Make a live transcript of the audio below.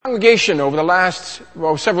congregation over the last,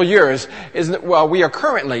 several years we are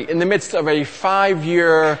currently in the midst of a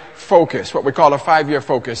 5-year focus, what we call a 5-year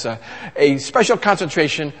focus, a special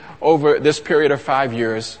concentration over this period of 5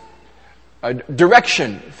 years, a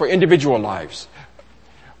direction for individual lives.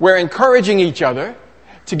 We're encouraging each other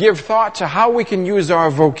to give thought to how we can use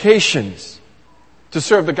our vocations to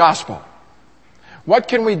serve the gospel. What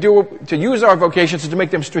can we do to use our vocations to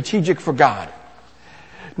make them strategic for God?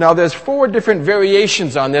 Now, there's 4 different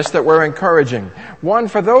variations on this that we're encouraging. One,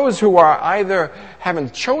 for those who are either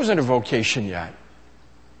haven't chosen a vocation yet,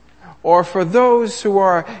 or for those who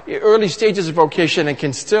are in early stages of vocation and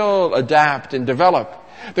can still adapt and develop.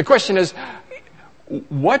 The question is,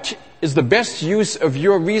 what is the best use of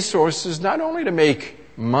your resources, not only to make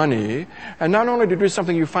money, and not only to do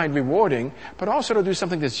something you find rewarding, but also to do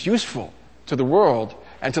something that's useful to the world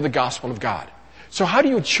and to the gospel of God? So how do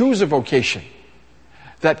you choose a vocation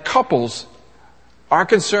that couples our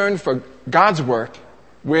concern for God's work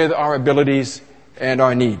with our abilities and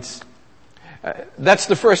our needs? That's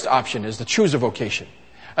the first option, is to choose a vocation.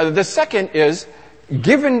 The second is,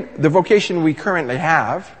 given the vocation we currently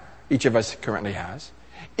have, each of us currently has,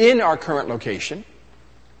 in our current location,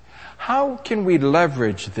 how can we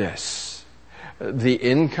leverage this? The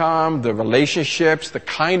income, the relationships, the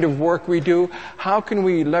kind of work we do, how can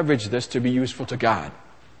we leverage this to be useful to God?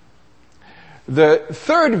 The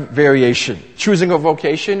third variation, choosing a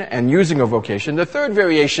vocation and using a vocation, the third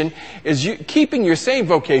variation is keeping your same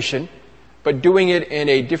vocation, but doing it in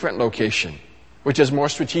a different location, which is more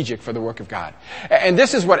strategic for the work of God. And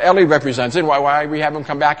this is what Ellie represents, and why we have him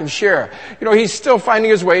come back and share. He's still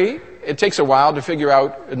finding his way. It takes a while to figure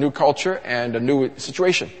out a new culture and a new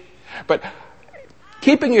situation. But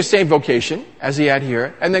keeping your same vocation, as he had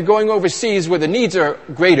here, and then going overseas where the needs are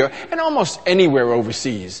greater, and almost anywhere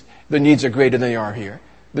overseas, the needs are greater than they are here,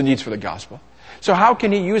 the needs for the gospel. So how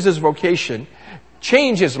can he use his vocation,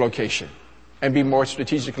 change his location, and be more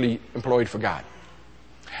strategically employed for God?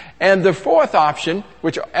 And the fourth option,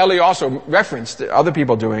 which Ellie also referenced other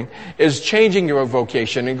people doing, is changing your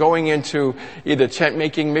vocation and going into either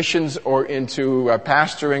tent-making missions or into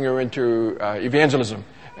pastoring or into evangelism,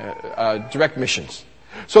 direct missions.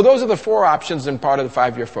 So those are the 4 options in part of the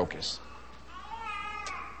 5-year focus.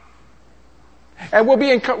 And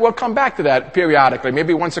we'll come back to that periodically,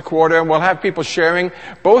 maybe once a quarter, and we'll have people sharing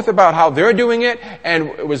both about how they're doing it and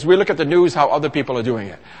as we look at the news, how other people are doing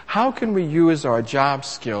it. How can we use our job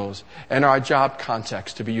skills and our job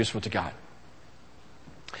context to be useful to God?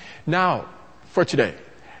 Now, for today,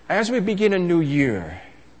 as we begin a new year,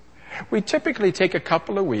 we typically take a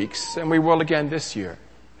couple of weeks, and we will again this year,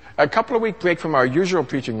 a couple of week break from our usual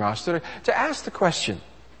preaching roster to ask the question,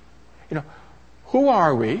 who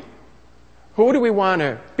are we? Who do we want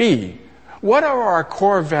to be? What are our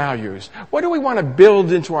core values? What do we want to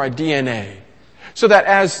build into our DNA? So that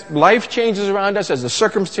as life changes around us, as the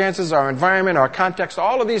circumstances, our environment, our context,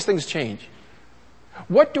 all of these things change,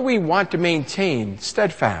 what do we want to maintain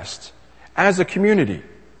steadfast as a community?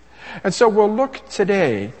 And so we'll look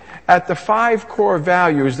today at the 5 core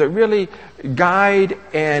values that really guide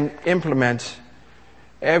and implement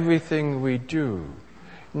everything we do.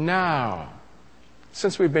 Now,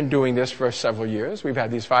 since we've been doing this for several years, we've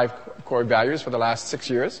had these 5 core values for the last 6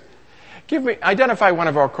 years. Identify one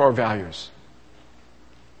of our core values.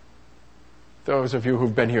 Those of you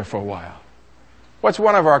who've been here for a while. What's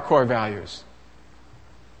one of our core values?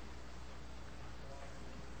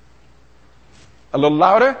 A little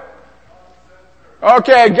louder?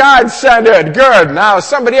 Okay, God-centered. Good. Now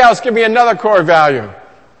somebody else give me another core value.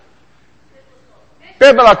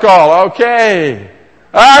 Biblical. Okay.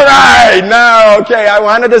 All right, now, okay, I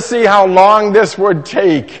wanted to see how long this would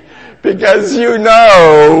take because you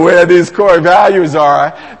know where these core values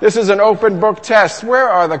are. This is an open book test. Where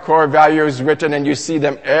are the core values written? And you see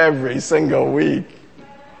them every single week.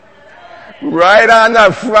 Right on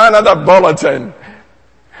the front of the bulletin.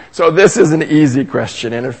 So this is an easy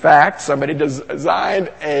question. And in fact, somebody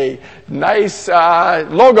designed a nice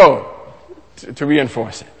logo to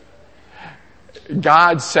reinforce it.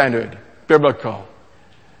 God-centered, biblical,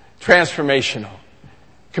 transformational,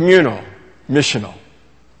 communal, missional.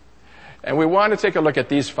 And we want to take a look at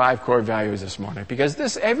these 5 core values this morning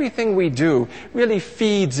because everything we do really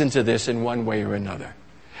feeds into this in one way or another.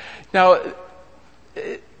 Now,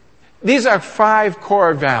 these are 5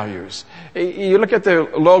 core values. You look at the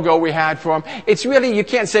logo we had for them. It's really, you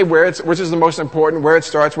can't say which is the most important, where it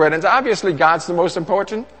starts, where it ends. Obviously, God's the most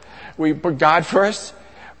important. We put God first.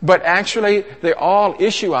 But actually, they all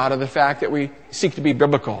issue out of the fact that we seek to be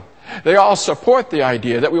biblical. They all support the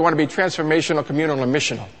idea that we want to be transformational, communal, and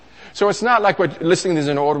missional. So it's not like we're listing these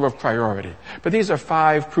in order of priority. But these are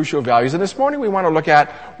 5 crucial values. And this morning we want to look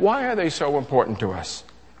at why are they so important to us?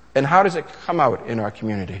 And how does it come out in our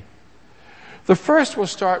community? The first we'll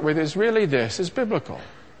start with is really this, is biblical.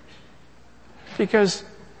 Because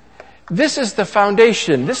this is the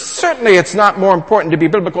foundation. Certainly it's not more important to be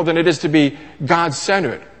biblical than it is to be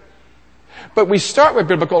God-centered. But we start with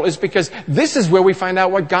biblical is because this is where we find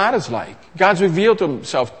out what God is like. God's revealed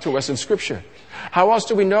himself to us in Scripture. How else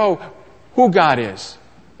do we know who God is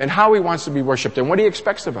and how he wants to be worshiped and what he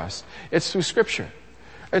expects of us? It's through Scripture.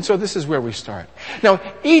 And so this is where we start. Now,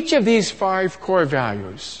 each of these 5 core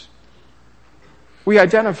values we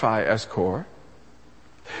identify as core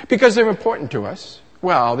because they're important to us.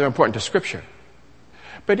 Well, they're important to Scripture.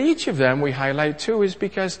 But each of them we highlight too is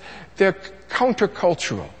because they're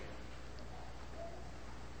countercultural.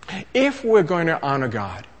 If we're going to honor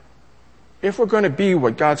God, if we're going to be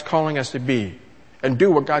what God's calling us to be and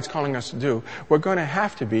do what God's calling us to do, we're going to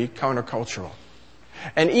have to be countercultural.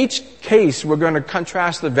 And each case, we're going to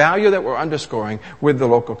contrast the value that we're underscoring with the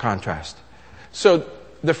local contrast. So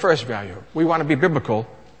the first value, we want to be biblical,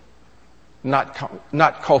 not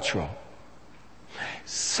cultural.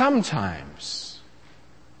 Sometimes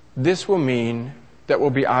this will mean that we'll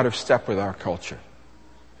be out of step with our culture.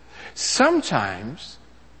 Sometimes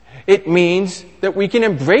it means that we can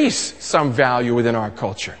embrace some value within our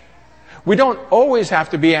culture. We don't always have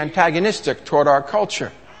to be antagonistic toward our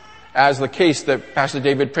culture, as the case that Pastor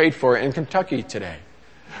David prayed for in Kentucky today.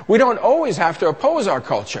 We don't always have to oppose our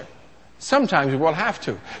culture. Sometimes we'll have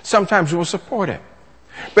to. Sometimes we'll support it.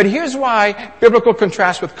 But here's why biblical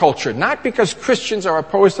contrasts with culture. Not because Christians are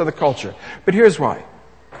opposed to the culture, but here's why.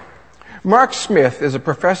 Mark Smith is a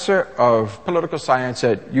professor of political science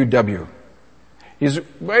at UW. He's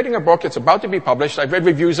writing a book. It's about to be published. I've read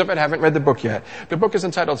reviews of it. I haven't read the book yet. The book is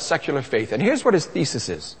entitled Secular Faith. And here's what his thesis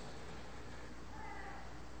is.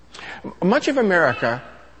 Much of America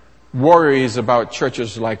worries about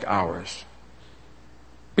churches like ours.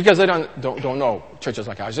 Because they don't know churches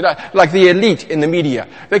like ours. They're not, like the elite in the media.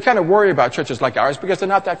 They kind of worry about churches like ours because they're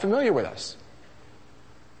not that familiar with us.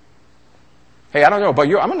 Hey, I don't know about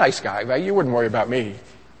you. I'm a nice guy, right? You wouldn't worry about me.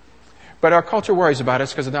 But our culture worries about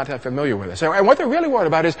us because they're not that familiar with us. And what they're really worried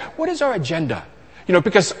about is, what is our agenda?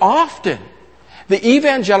 Because often the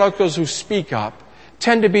evangelicals who speak up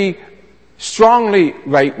tend to be strongly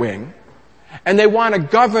right-wing, and they want to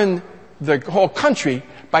govern the whole country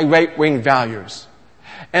by right-wing values.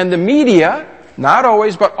 And the media, not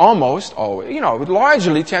always, but almost always,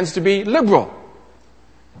 largely tends to be liberal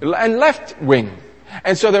and left-wing.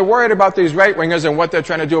 And so they're worried about these right-wingers and what they're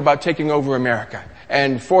trying to do about taking over America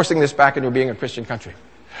and forcing this back into being a Christian country.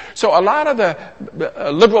 So a lot of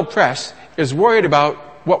the liberal press is worried about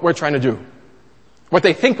what we're trying to do, what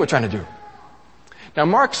they think we're trying to do. Now,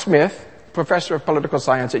 Mark Smith, professor of political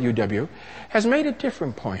science at UW, has made a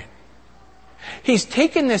different point. He's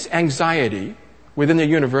taken this anxiety within the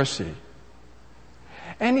university,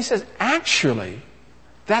 and he says, actually,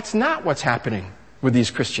 that's not what's happening with these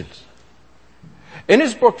Christians. In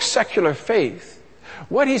his book, Secular Faith,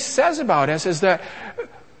 what he says about us is that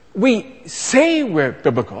we say we're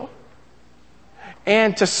biblical,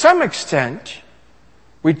 and to some extent,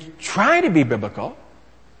 we try to be biblical,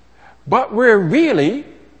 but we're really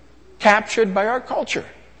captured by our culture.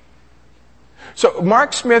 So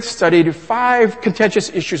Mark Smith studied 5 contentious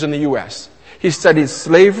issues in the U.S. He studied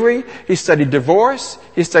slavery, he studied divorce,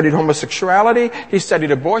 he studied homosexuality, he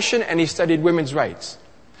studied abortion, and he studied women's rights.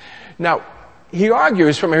 Now, he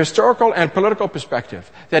argues from a historical and political perspective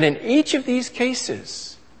that in each of these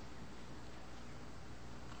cases,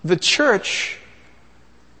 the church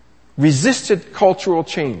resisted cultural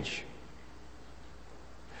change.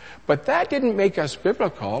 But that didn't make us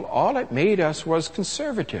biblical. All it made us was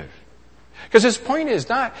conservative. Because his point is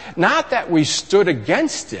not that we stood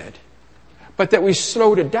against it, but that we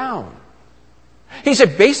slowed it down. He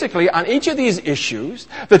said basically on each of these issues,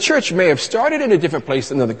 the church may have started in a different place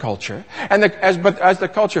than the culture, but as the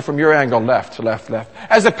culture from your angle left,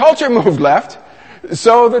 as the culture moved left,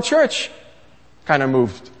 so the church kind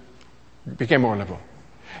of became more liberal.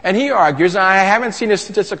 And he argues, and I haven't seen his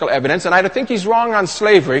statistical evidence, and I think he's wrong on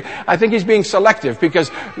slavery. I think he's being selective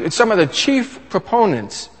because some of the chief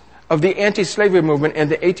proponents of the anti-slavery movement in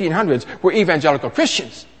the 1800s were evangelical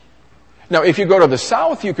Christians. Now, if you go to the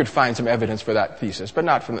South, you could find some evidence for that thesis, but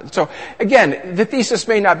not from the... So, again, the thesis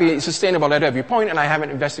may not be sustainable at every point, and I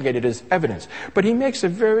haven't investigated his evidence. But he makes a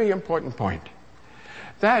very important point.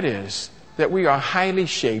 That is, that we are highly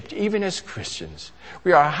shaped, even as Christians.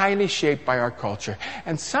 We are highly shaped by our culture.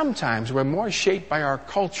 And sometimes we're more shaped by our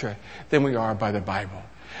culture than we are by the Bible.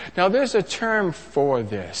 Now, there's a term for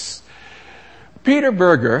this. Peter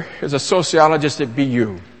Berger is a sociologist at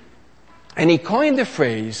BU, and he coined the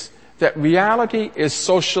phrase that reality is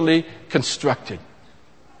socially constructed.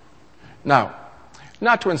 Now,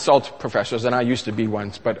 not to insult professors, and I used to be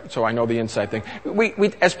once, but so I know the inside thing. We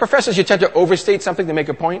as professors, you tend to overstate something to make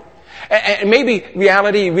a point. And maybe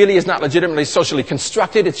reality really is not legitimately socially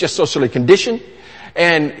constructed, it's just socially conditioned.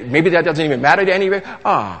 And maybe that doesn't even matter to anybody.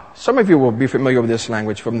 Some of you will be familiar with this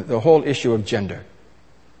language from the whole issue of gender.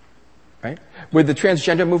 Right? With the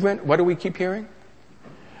transgender movement, what do we keep hearing?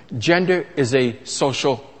 Gender is a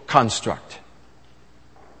social construct.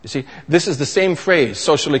 You see, this is the same phrase,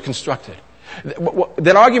 socially constructed.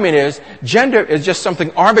 That argument is, gender is just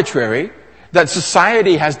something arbitrary that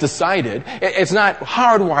society has decided. It's not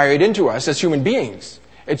hardwired into us as human beings.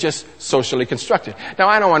 It's just socially constructed. Now,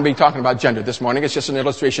 I don't want to be talking about gender this morning. It's just an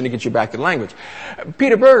illustration to get you back to the language.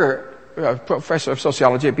 Peter Berger, professor of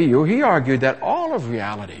sociology at BU, he argued that all of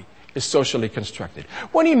reality is socially constructed.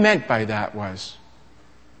 What he meant by that was,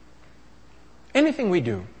 anything we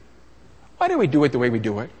do, why do we do it the way we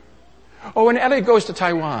do it? Or when Elliot goes to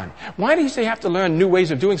Taiwan, why does he have to learn new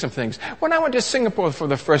ways of doing some things? When I went to Singapore for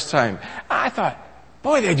the first time, I thought,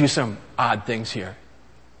 boy, they do some odd things here.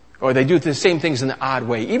 Or they do the same things in an odd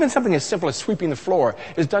way. Even something as simple as sweeping the floor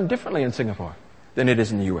is done differently in Singapore than it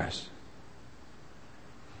is in the U.S.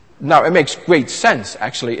 Now, it makes great sense,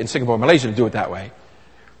 actually, in Singapore and Malaysia to do it that way.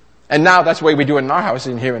 And now that's the way we do it in our house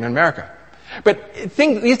and here in America. But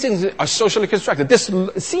these things are socially constructed. This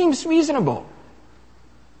seems reasonable.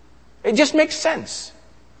 It just makes sense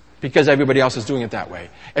because everybody else is doing it that way.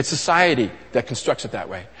 It's society that constructs it that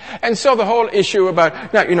way. And so the whole issue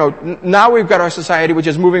about, now we've got our society which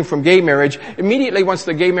is moving from gay marriage. Immediately once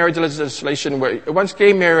the gay marriage legislation, once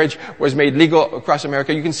gay marriage was made legal across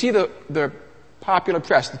America, you can see the popular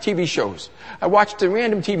press, the TV shows. I watched a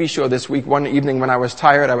random TV show this week, one evening when I was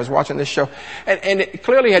tired. I was watching this show. And it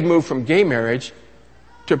clearly had moved from gay marriage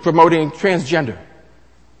to promoting transgender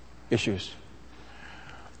issues.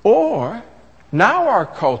 Or, now our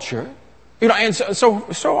culture, and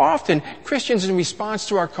so often, Christians in response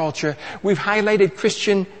to our culture, we've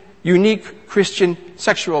highlighted unique Christian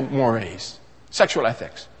sexual mores, sexual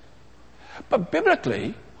ethics. But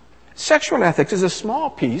biblically, sexual ethics is a small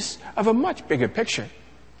piece of a much bigger picture.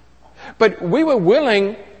 But we were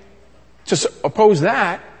willing to oppose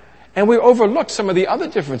that, and we overlooked some of the other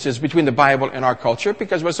differences between the Bible and our culture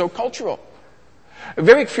because we're so cultural.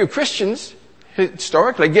 Very few Christians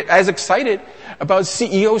historically get as excited about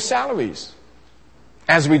CEO salaries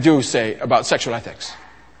as we do, say, about sexual ethics.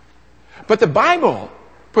 But the Bible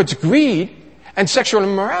puts greed and sexual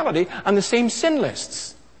immorality on the same sin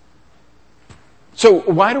lists. So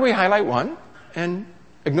why do we highlight one and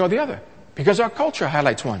ignore the other? Because our culture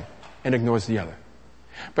highlights one and ignores the other.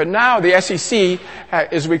 But now the SEC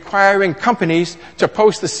is requiring companies to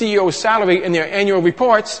post the CEO's salary in their annual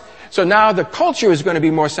reports. So now the culture is going to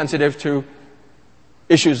be more sensitive to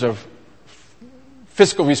issues of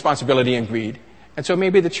fiscal responsibility and greed. And so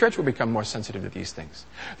maybe the church will become more sensitive to these things.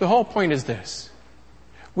 The whole point is this.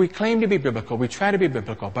 We claim to be biblical, we try to be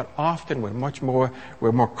biblical, but often we're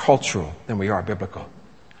more cultural than we are biblical.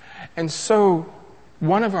 And so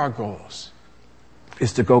one of our goals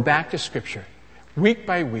is to go back to Scripture week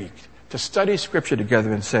by week, to study Scripture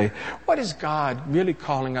together and say, what is God really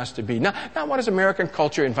calling us to be? Not what does American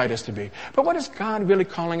culture invite us to be, but what is God really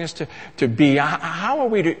calling us to be? How are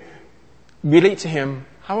we to relate to Him?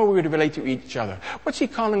 How are we to relate to each other? What's He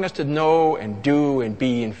calling us to know and do and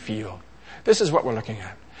be and feel? This is what we're looking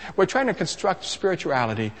at. We're trying to construct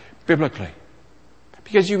spirituality biblically.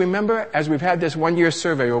 Because you remember, as we've had this one-year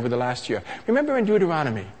survey over the last year, remember in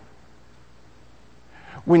Deuteronomy,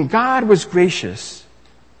 when God was gracious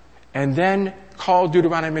and then called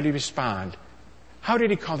Deuteronomy to respond, how did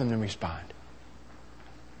He call them to respond?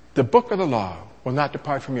 The book of the law will not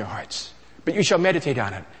depart from your hearts, but you shall meditate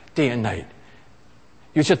on it day and night.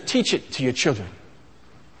 You shall teach it to your children.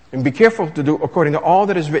 And be careful to do according to all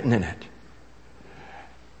that is written in it.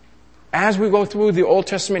 As we go through the Old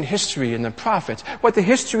Testament history and the prophets, what the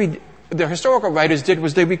historical writers did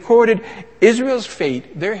was they recorded Israel's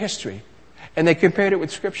fate, their history, and they compared it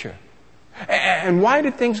with Scripture. And why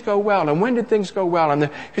did things go well? And when did things go well? And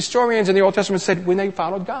the historians in the Old Testament said when they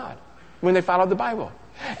followed God, when they followed the Bible.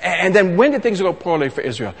 And then when did things go poorly for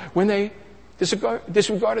Israel? When they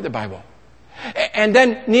disregarded the Bible. And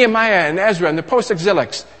then Nehemiah and Ezra and the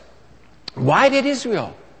post-exilics. Why did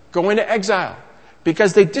Israel go into exile?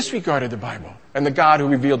 Because they disregarded the Bible and the God who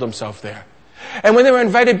revealed Himself there. And when they were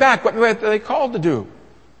invited back, what were they called to do?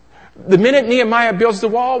 The minute Nehemiah builds the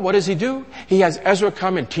wall, what does he do? He has Ezra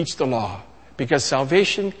come and teach the law. Because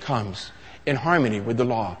salvation comes in harmony with the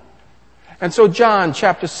law. And so John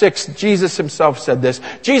chapter 6, Jesus himself said this.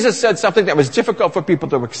 Jesus said something that was difficult for people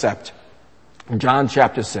to accept. In John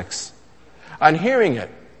chapter 6. On hearing it,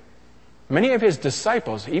 many of his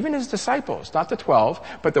disciples, even his disciples, not the 12,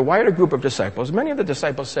 but the wider group of disciples, many of the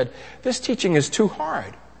disciples said, this teaching is too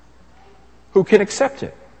hard. Who can accept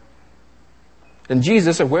it? And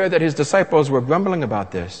Jesus, aware that his disciples were grumbling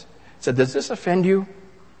about this, said, does this offend you?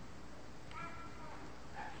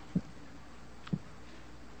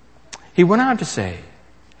 He went on to say,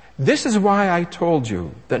 this is why I told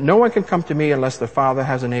you that no one can come to me unless the Father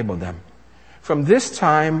has enabled them. From this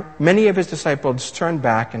time, many of his disciples turned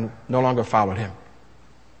back and no longer followed him.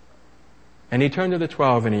 And he turned to the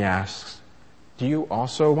 12 and he asks, do you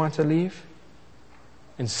also want to leave?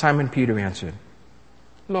 And Simon Peter answered,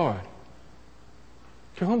 Lord,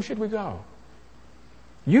 to whom should we go?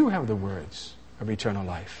 You have the words of eternal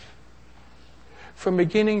life. From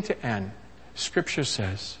beginning to end, Scripture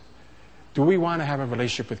says, do we want to have a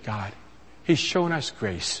relationship with God? He's shown us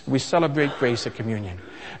grace. We celebrate grace at communion.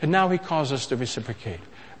 And now he calls us to reciprocate.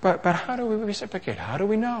 But how do we reciprocate? How do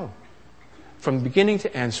we know? From beginning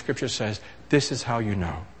to end, Scripture says, this is how you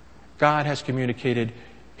know. God has communicated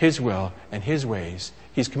his will and his ways.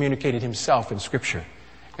 He's communicated himself in Scripture.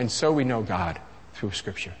 And so we know God through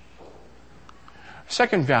Scripture.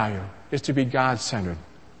 Second value is to be God-centered.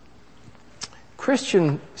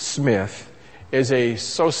 Christian Smith is a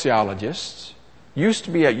sociologist, used to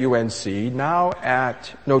be at UNC, now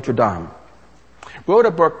at Notre Dame. Wrote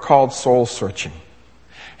a book called Soul Searching.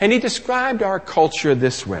 And he described our culture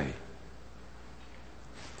this way.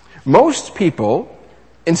 Most people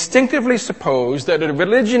instinctively suppose that a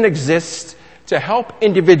religion exists to help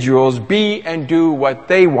individuals be and do what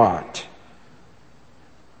they want.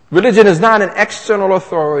 Religion is not an external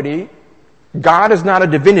authority. God is not a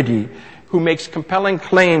divinity who makes compelling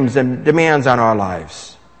claims and demands on our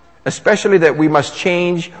lives, especially that we must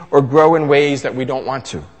change or grow in ways that we don't want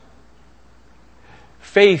to.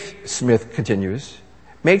 Faith, Smith continues,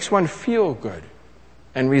 makes one feel good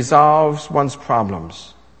and resolves one's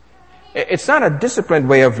problems. It's not a disciplined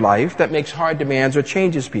way of life that makes hard demands or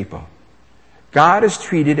changes people. God is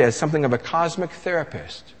treated as something of a cosmic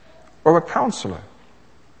therapist or a counselor,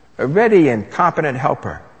 a ready and competent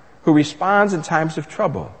helper who responds in times of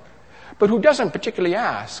trouble, but who doesn't particularly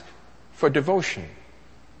ask for devotion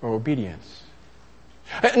or obedience.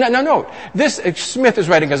 Now note, this Smith is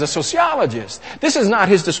writing as a sociologist. This is not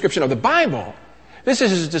his description of the Bible. This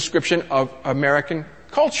is his description of American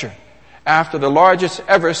culture after the largest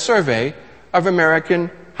ever survey of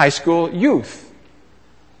American high school youth.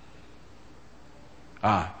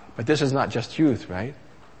 But this is not just youth, right?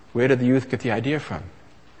 Where did the youth get the idea from?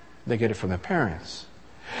 They get it from their parents.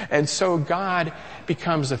 And so God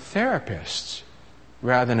becomes a therapist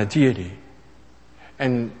rather than a deity.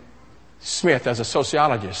 And Smith, as a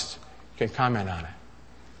sociologist, can comment on it,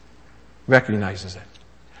 recognizes it.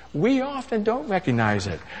 We often don't recognize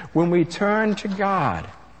it when we turn to God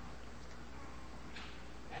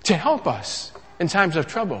to help us in times of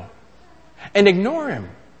trouble and ignore him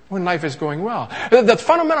when life is going well. The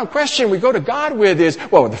fundamental question we go to God with is,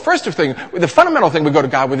 the fundamental thing we go to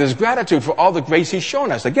God with is gratitude for all the grace he's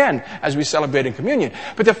shown us, again, as we celebrate in communion.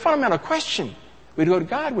 But the fundamental question we go to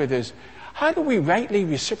God with is, how do we rightly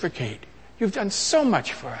reciprocate? You've done so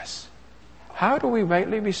much for us. How do we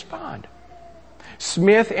rightly respond?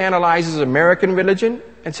 Smith analyzes American religion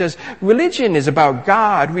and says, religion is about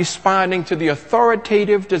God responding to the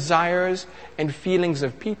authoritative desires and feelings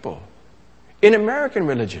of people. In American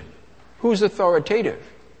religion, who's authoritative?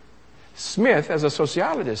 Smith, as a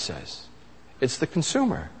sociologist, says, it's the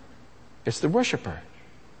consumer. It's the worshiper.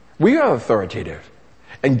 We are authoritative.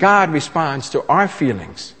 And God responds to our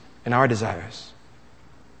feelings and our desires.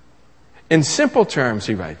 In simple terms,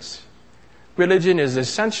 he writes, religion is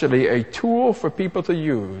essentially a tool for people to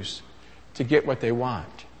use to get what they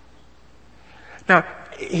want. Now,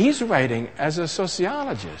 he's writing as a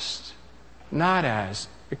sociologist, not as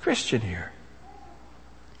a Christian here.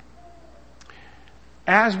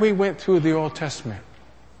 As we went through the Old Testament,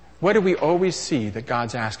 what do we always see that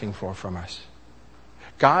God's asking for from us?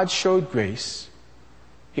 God showed grace.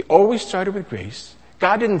 He always started with grace.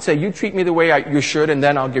 God didn't say, you treat me the way you should and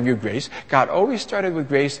then I'll give you grace. God always started with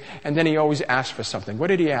grace and then he always asked for something. What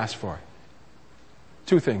did he ask for?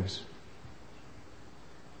 Two things.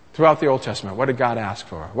 Throughout the Old Testament, what did God ask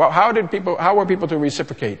for? Well, how were people to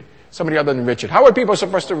reciprocate? Somebody other than Richard. How were people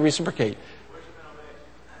supposed to reciprocate?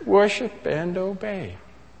 Worship and obey.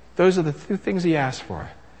 Those are the two things he asked for.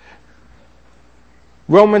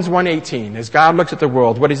 Romans 1:18, as God looks at the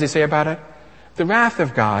world, what does he say about it? The wrath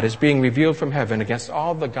of God is being revealed from heaven against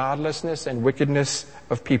all the godlessness and wickedness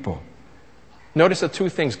of people Notice the two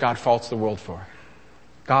things God faults the world for.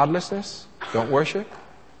 Godlessness, don't worship,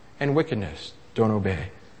 and wickedness, don't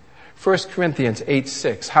obey. 1 Corinthians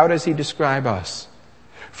 8:6, how does he describe us?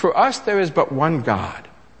 For us there is but one God,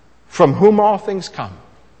 from whom all things come.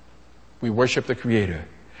 We worship the Creator,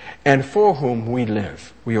 and for whom we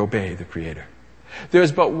live. We obey the Creator. There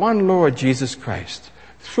is but one Lord, Jesus Christ,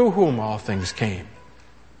 through whom all things came.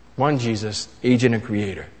 One Jesus, agent and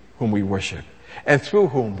Creator, whom we worship, and through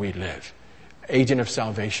whom we live. Agent of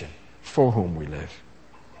salvation, for whom we live.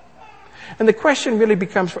 And the question really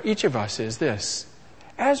becomes for each of us is this.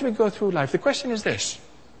 As we go through life, the question is this.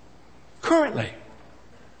 Currently,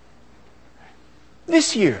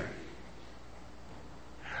 this year,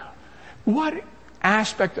 what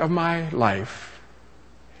aspect of my life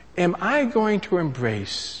am I going to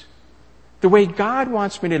embrace the way God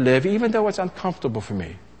wants me to live, even though it's uncomfortable for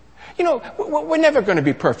me? You know, we're never going to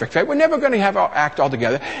be perfect, right? We're never going to have our act all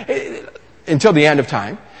together until the end of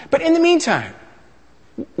time. But in the meantime,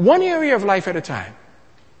 one area of life at a time.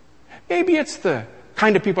 Maybe it's the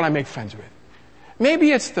kind of people I make friends with.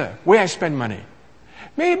 Maybe it's the way I spend money.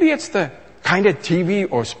 Maybe it's the kind of TV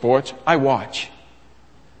or sports I watch.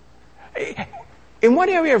 In what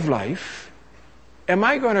area of life am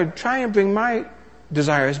I going to try and bring my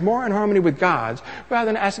desires more in harmony with God's rather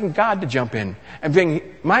than asking God to jump in and bring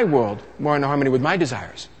my world more in harmony with my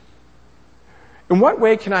desires? In what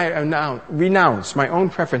way can I renounce my own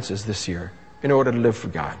preferences this year in order to live for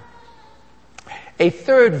God? A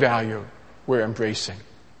third value we're embracing.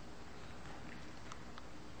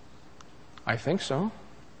 I think so.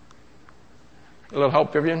 A little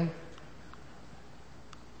help, Vivian?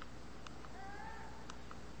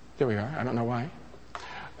 There we are. I don't know why.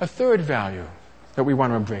 A third value that we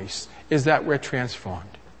want to embrace is that we're transformed.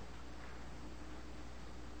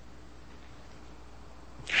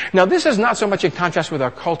 Now, this is not so much in contrast with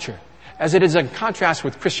our culture as it is in contrast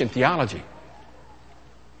with Christian theology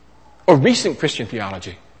or recent Christian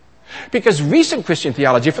theology. Because recent Christian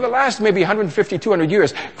theology, for the last maybe 150, 200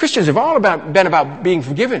 years, Christians have all been about being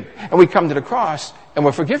forgiven. And we come to the cross and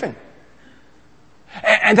we're forgiven.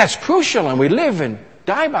 And that's crucial, and we live and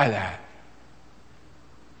die by that.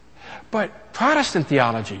 But Protestant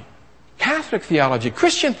theology, Catholic theology,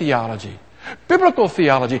 Christian theology, biblical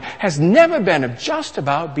theology has never been just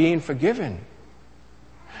about being forgiven.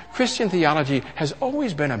 Christian theology has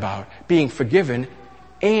always been about being forgiven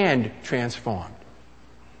and transformed.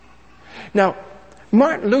 Now,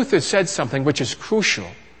 Martin Luther said something which is crucial,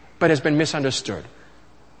 but has been misunderstood.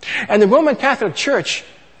 And the Roman Catholic Church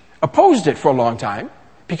opposed it for a long time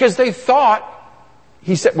because they thought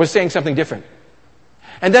he was saying something different.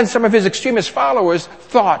 And then some of his extremist followers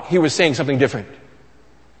thought he was saying something different.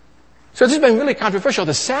 So this has been really controversial.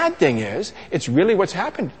 The sad thing is, it's really what's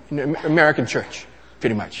happened in the American church,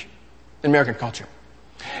 pretty much, in American culture.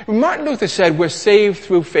 Martin Luther said, we're saved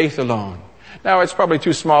through faith alone. Now, it's probably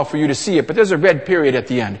too small for you to see it, but there's a red period at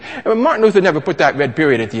the end. And Martin Luther never put that red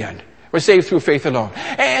period at the end. We're saved through faith alone.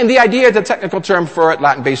 And the idea is a technical term for it,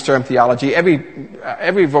 Latin-based term, theology.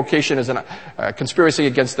 Every vocation is a conspiracy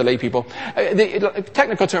against the lay people. The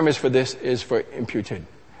technical term is for imputed.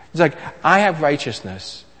 It's like, I have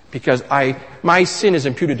righteousness because my sin is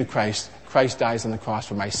imputed to Christ. Christ dies on the cross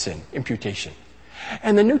for my sin. Imputation.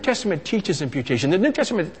 And the New Testament teaches imputation. The New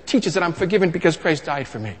Testament teaches that I'm forgiven because Christ died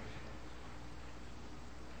for me.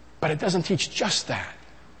 But it doesn't teach just that.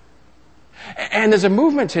 And there's a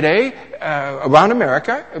movement today around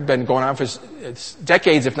America, been going on for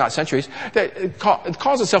decades, if not centuries, that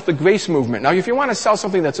calls itself the grace movement. Now, if you want to sell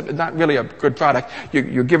something that's not really a good product,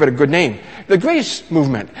 you give it a good name. The grace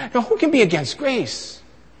movement. Now, who can be against grace?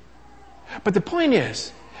 But the point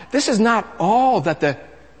is, this is not all that the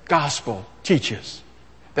gospel teaches,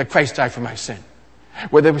 that Christ died for my sin,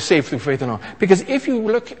 whether we're saved through faith alone. Because if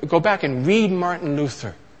you go back and read Martin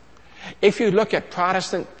Luther, if you look at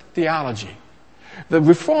Protestant theology, the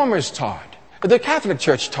Reformers taught, the Catholic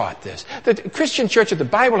Church taught this, the Christian Church of the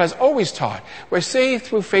Bible has always taught, we're saved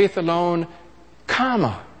through faith alone,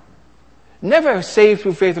 comma. Never saved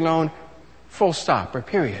through faith alone, full stop or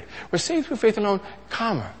period. We're saved through faith alone,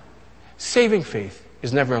 comma. Saving faith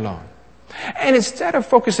is never alone. And instead of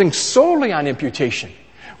focusing solely on imputation,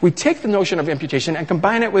 we take the notion of imputation and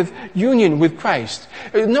combine it with union with Christ.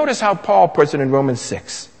 Notice how Paul puts it in Romans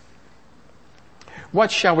 6. What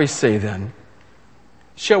shall we say then?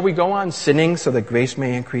 Shall we go on sinning so that grace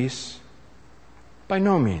may increase? By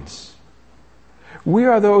no means. We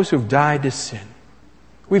are those who've died to sin.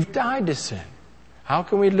 We've died to sin. How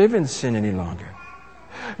can we live in sin any longer?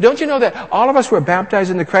 Don't you know that all of us were baptized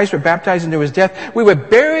into Christ, were baptized into His death? We were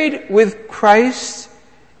buried with Christ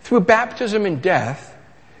through baptism and death,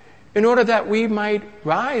 in order that we might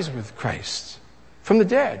rise with Christ from the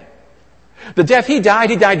dead. The death he died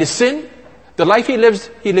to sin. The life he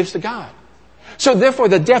lives to God. So therefore,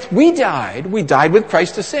 the death we died with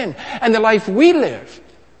Christ to sin. And the life we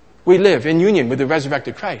live in union with the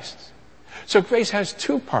resurrected Christ. So grace has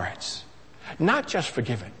two parts. Not just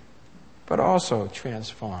forgiven, but also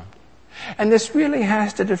transformed. And this really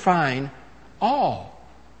has to define all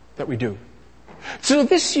that we do. So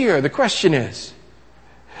this year, the question is,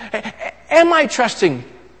 am I trusting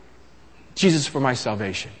Jesus for my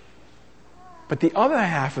salvation? But the other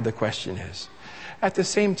half of the question is, at the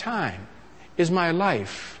same time, is my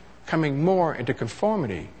life coming more into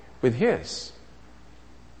conformity with His?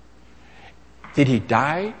 Did He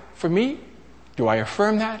die for me? Do I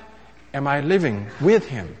affirm that? Am I living with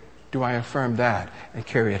Him? Do I affirm that and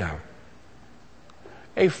carry it out?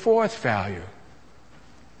 A fourth value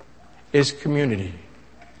is community.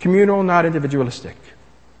 Communal, not individualistic.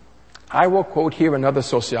 I will quote here another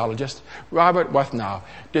sociologist. Robert Wuthnow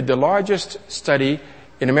did the largest study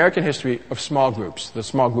in American history of small groups, the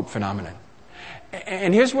small group phenomenon.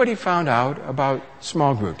 And here's what he found out about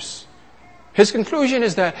small groups. His conclusion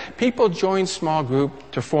is that people join small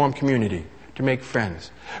group to form community, to make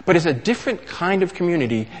friends. But it's a different kind of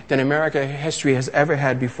community than American history has ever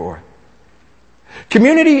had before.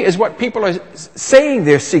 Community is what people are saying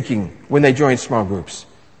they're seeking when they join small groups.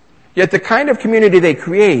 Yet the kind of community they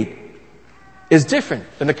create is different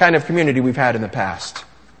than the kind of community we've had in the past.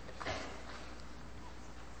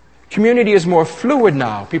 Community is more fluid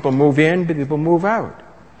now. People move in, but people move out.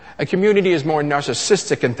 A community is more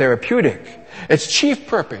narcissistic and therapeutic. Its chief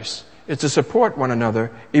purpose is to support one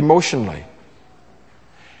another emotionally.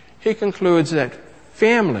 He concludes that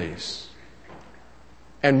families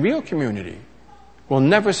and real community will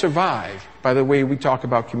never survive by the way we talk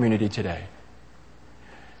about community today.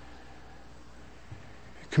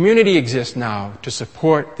 Community exists now to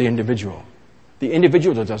support the individual. The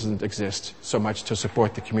individual doesn't exist so much to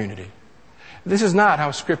support the community. This is not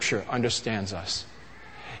how Scripture understands us.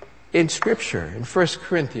 In Scripture, in 1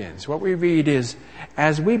 Corinthians, what we read is,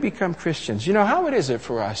 as we become Christians, how it is it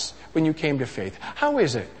for us when you came to faith? How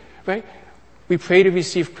is it, right? We pray to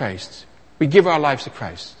receive Christ. We give our lives to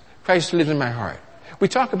Christ. Christ lives in my heart. We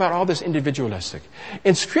talk about all this individualistic.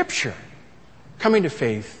 In Scripture, coming to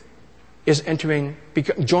faith is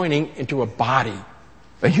joining into a body,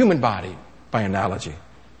 a human body, by analogy.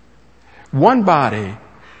 One body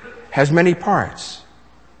has many parts.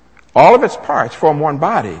 All of its parts form one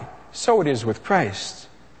body. So it is with Christ.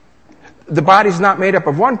 The body's not made up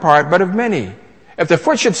of one part, but of many. If the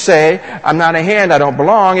foot should say, I'm not a hand, I don't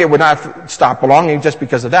belong, it would not stop belonging just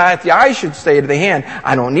because of that. If the eye should say to the hand,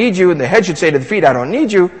 I don't need you, and the head should say to the feet, I don't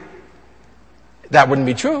need you, that wouldn't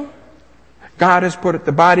be true. God has put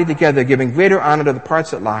the body together, giving greater honor to the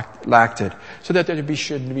parts that lacked it, so that there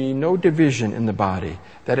should be no division in the body,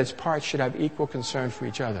 that its parts should have equal concern for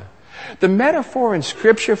each other. The metaphor in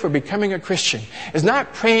Scripture for becoming a Christian is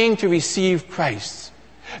not praying to receive Christ.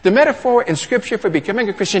 The metaphor in Scripture for becoming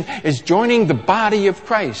a Christian is joining the body of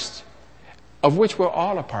Christ, of which we're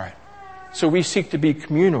all a part. So we seek to be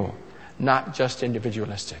communal, not just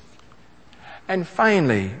individualistic. And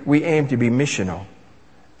finally, we aim to be missional,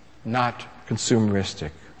 not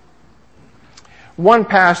consumeristic. One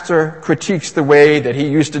pastor critiques the way that he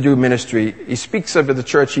used to do ministry. He speaks of the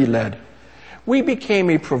church he led. We became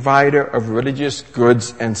a provider of religious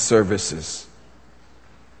goods and services.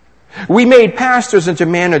 We made pastors into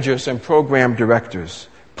managers and program directors,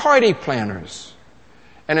 party planners,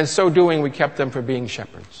 and in so doing, we kept them from being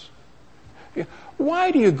shepherds.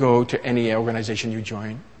 Why do you go to any organization you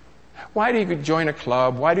join? Why do you join a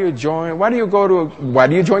club? Why do you join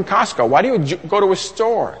Costco? Why do you go to a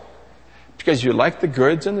store? Because you like the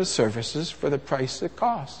goods and the services for the price it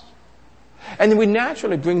costs. And then we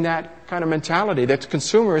naturally bring that kind of mentality, that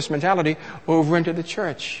consumerist mentality, over into the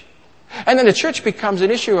church. And then the church becomes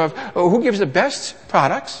an issue of who gives the best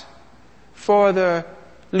products for the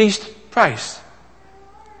least price.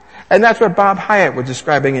 And that's what Bob Hyatt was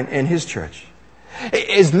describing in his church.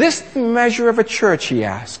 Is this the measure of a church, he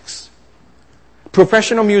asks?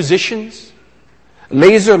 Professional musicians,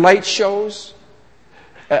 laser light shows,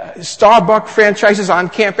 Starbucks franchises on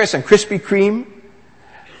campus and Krispy Kreme,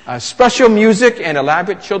 special music and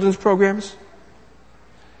elaborate children's programs?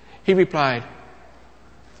 He replied,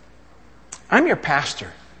 I'm your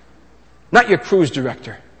pastor, not your cruise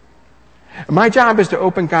director. My job is to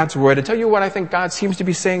open God's Word and tell you what I think God seems to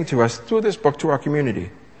be saying to us through this book to our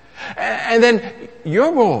community. And then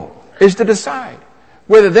your role is to decide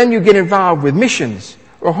whether then you get involved with missions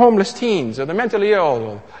or homeless teens or the mentally ill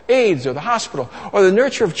or AIDS or the hospital or the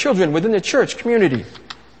nurture of children within the church community.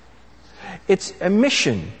 It's a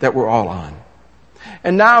mission that we're all on.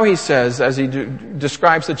 And now he says, as he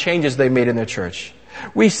describes the changes they made in their church,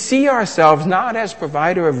 we see ourselves not as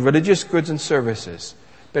provider of religious goods and services,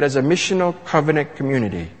 but as a missional covenant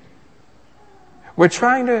community. We're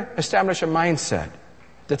trying to establish a mindset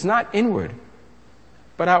that's not inward,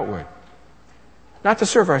 but outward. Not to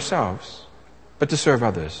serve ourselves, but to serve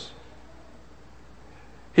others.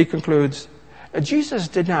 He concludes, Jesus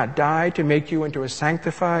did not die to make you into a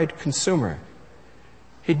sanctified consumer.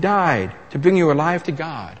 He died to bring you alive to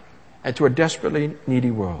God and to a desperately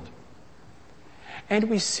needy world. And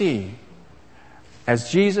we see,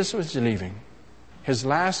 as Jesus was leaving, his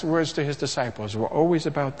last words to his disciples were always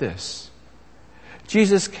about this.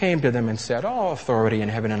 Jesus came to them and said, all authority in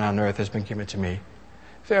heaven and on earth has been given to me.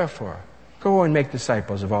 Therefore, go and make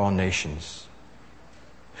disciples of all nations.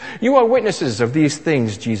 You are witnesses of these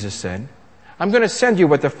things, Jesus said. I'm going to send you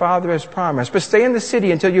what the Father has promised, but stay in the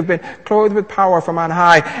city until you've been clothed with power from on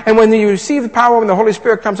high. And when you receive the power, when the Holy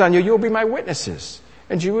Spirit comes on you, you'll be my witnesses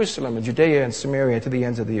in Jerusalem and Judea and Samaria to the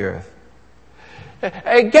ends of the earth.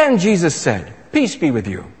 Again, Jesus said, peace be with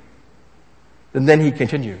you. And then he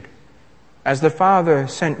continued, as the Father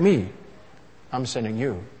sent me, I'm sending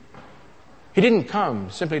you. He didn't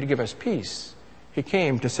come simply to give us peace. He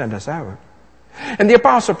came to send us out. And the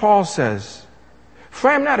Apostle Paul says, for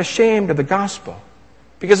I am not ashamed of the gospel,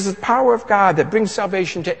 because it's the power of God that brings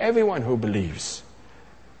salvation to everyone who believes.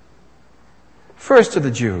 First to the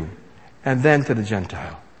Jew, and then to the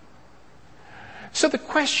Gentile. So the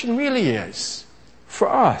question really is, for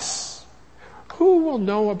us, who will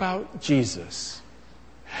know about Jesus?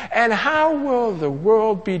 And how will the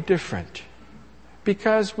world be different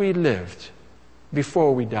because we lived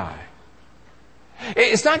before we die?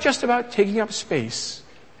 It's not just about taking up space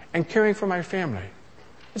and caring for my family.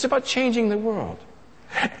 It's about changing the world.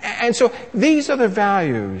 And so these are the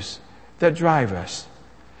values that drive us.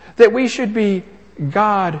 That we should be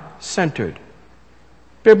God-centered,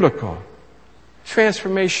 biblical,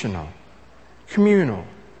 transformational, communal,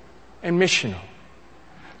 and missional.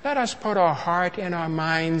 Let us put our heart and our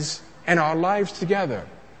minds and our lives together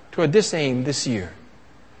toward this aim this year,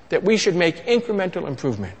 that we should make incremental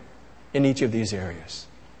improvement in each of these areas.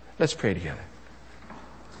 Let's pray together.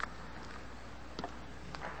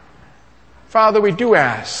 Father, we do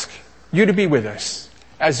ask you to be with us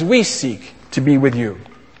as we seek to be with you,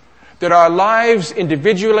 that our lives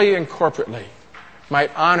individually and corporately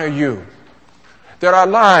might honor you, that our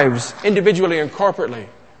lives individually and corporately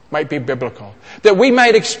might be biblical, that we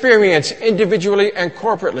might experience individually and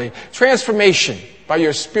corporately transformation by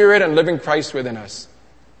your Spirit and living Christ within us,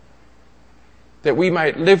 that we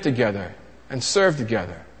might live together and serve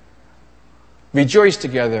together, rejoice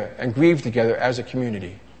together and grieve together as a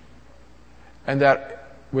community, and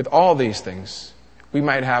that with all these things, we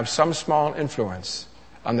might have some small influence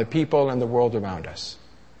on the people and the world around us.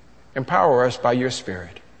 Empower us by your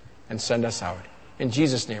Spirit and send us out. In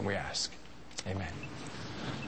Jesus' name we ask. Amen.